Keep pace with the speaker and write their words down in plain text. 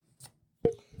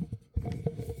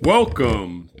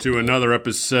Welcome to another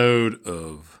episode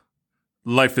of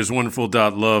Life is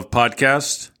Wonderful.Love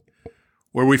podcast,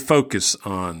 where we focus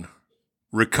on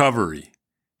recovery,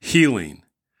 healing,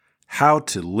 how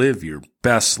to live your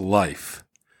best life,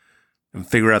 and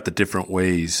figure out the different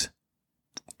ways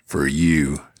for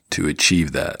you to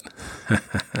achieve that.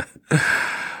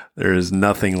 There is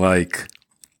nothing like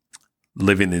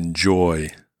living in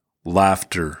joy,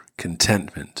 laughter,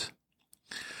 contentment.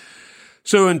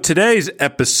 So in today's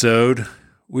episode,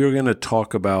 we're going to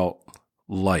talk about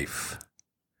life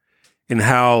and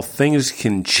how things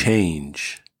can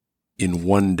change in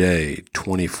one day,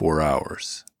 24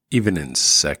 hours, even in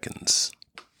seconds.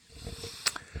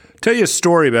 I'll tell you a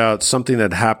story about something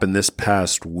that happened this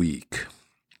past week.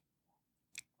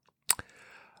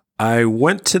 I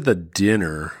went to the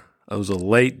dinner. It was a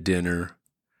late dinner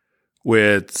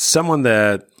with someone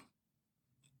that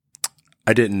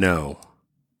I didn't know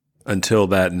until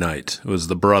that night. It was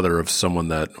the brother of someone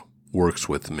that works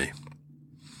with me.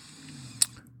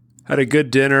 Had a good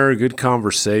dinner, good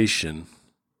conversation.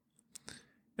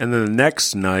 And then the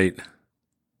next night,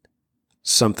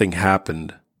 something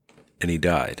happened and he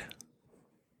died.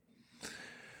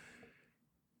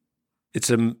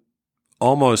 It's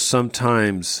almost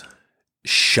sometimes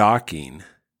shocking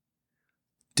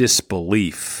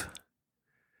disbelief,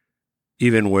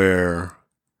 even where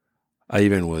I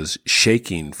even was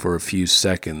shaking for a few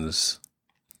seconds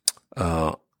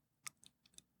 2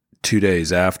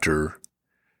 days after,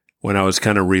 when I was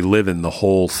kind of reliving the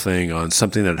whole thing on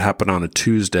something that happened on a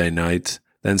Tuesday night,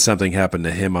 then something happened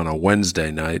to him on a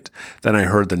Wednesday night, then I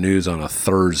heard the news on a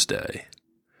Thursday,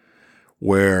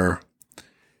 where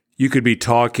you could be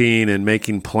talking and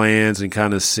making plans and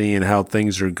kind of seeing how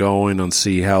things are going and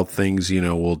see how things,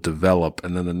 will develop.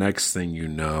 And then the next thing you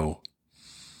know,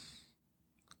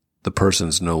 the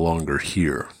person's no longer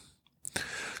here.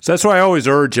 So that's why I always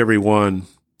urge everyone,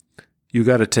 you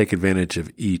got to take advantage of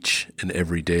each and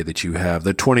every day that you have.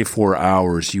 The 24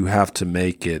 hours, you have to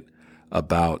make it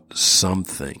about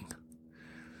something.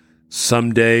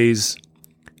 Some days,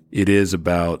 it is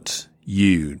about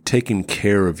you, taking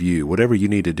care of you, whatever you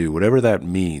need to do, whatever that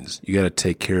means, you got to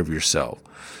take care of yourself.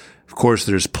 Of course,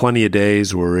 there's plenty of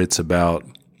days where it's about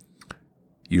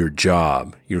your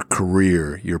job, your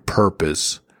career, your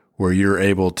purpose, where you're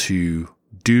able to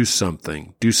do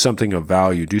something of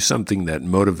value, do something that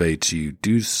motivates you,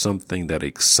 do something that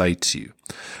excites you.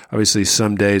 Obviously,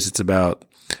 some days it's about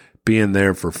being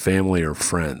there for family or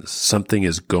friends. Something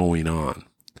is going on.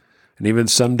 And even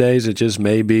some days it just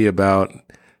may be about,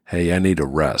 hey, I need a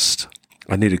rest.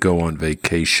 I need to go on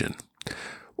vacation.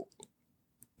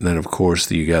 And then, of course,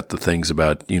 you got the things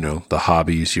about, the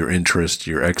hobbies, your interests,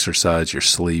 your exercise, your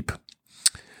sleep.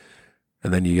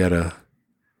 And then you got to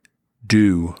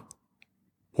do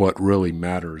what really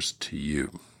matters to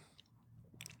you.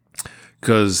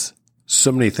 Because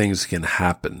so many things can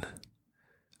happen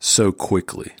so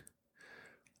quickly.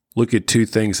 Look at two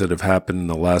things that have happened in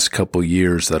the last couple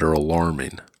years that are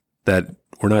alarming. That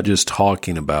we're not just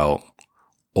talking about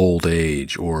old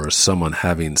age or someone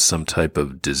having some type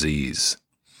of disease.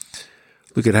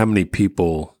 Look at how many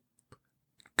people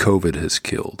COVID has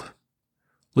killed.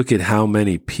 Look at how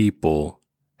many people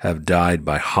have died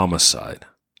by homicide.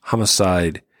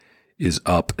 Homicide is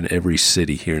up in every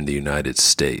city here in the United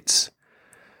States.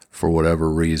 For whatever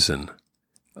reason,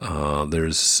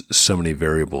 there's so many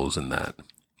variables in that.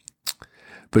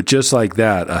 But just like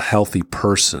that, a healthy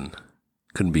person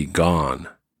can be gone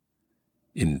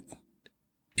in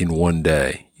one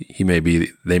day. They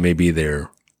may be there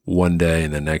one day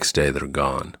and the next day they're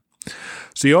gone.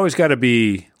 So you always got to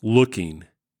be looking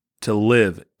to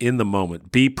live in the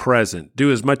moment, be present,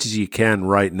 do as much as you can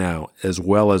right now, as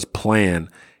well as plan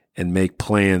and make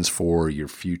plans for your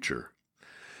future.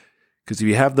 Because if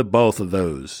you have the both of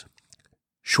those,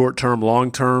 short-term,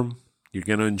 long-term, you're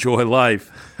going to enjoy life.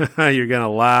 You're going to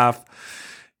laugh.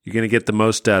 You're going to get the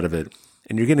most out of it.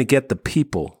 And you're going to get the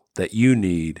people that you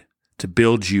need to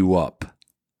build you up,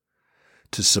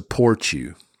 to support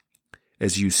you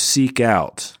as you seek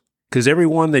out. Because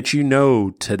everyone that you know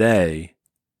today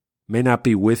may not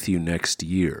be with you next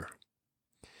year.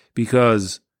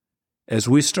 Because as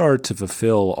we start to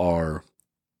fulfill our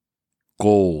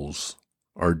goals,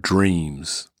 our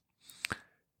dreams,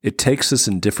 it takes us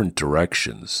in different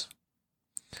directions.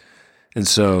 And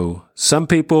so some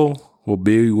people will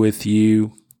be with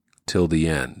you till the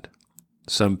end.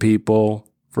 Some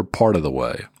people for part of the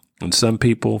way. And some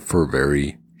people for a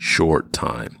very short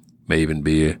time. May even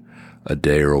be a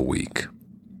day or a week.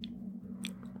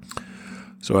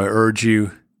 So I urge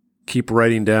you, keep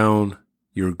writing down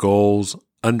your goals,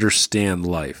 understand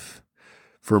life.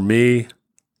 For me,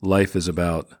 life is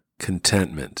about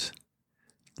contentment.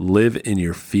 Live in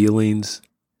your feelings.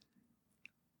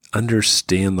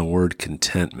 Understand the word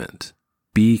contentment.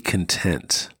 Be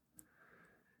content.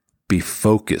 Be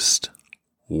focused.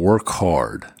 Work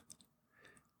hard.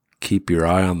 Keep your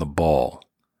eye on the ball.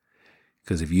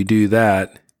 Because if you do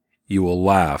that, you will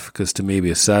laugh. Because to me,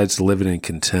 besides living in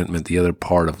contentment, the other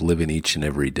part of living each and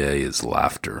every day is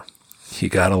laughter. You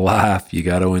got to laugh. You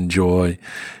got to enjoy.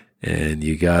 And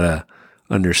you got to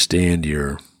understand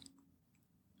your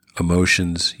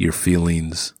emotions, your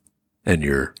feelings, and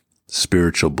your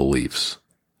spiritual beliefs.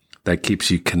 That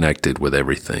keeps you connected with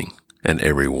everything and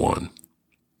everyone.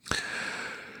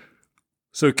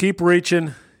 So keep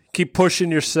reaching, keep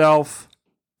pushing yourself.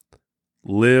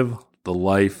 Live the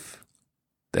life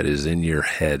that is in your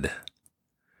head.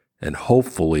 And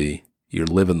hopefully you're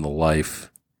living the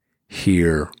life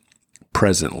here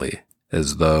presently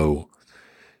as though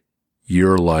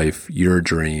your life, your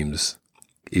dreams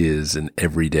is an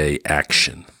everyday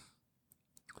action.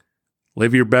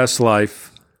 Live your best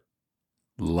life.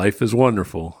 Life is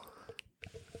wonderful.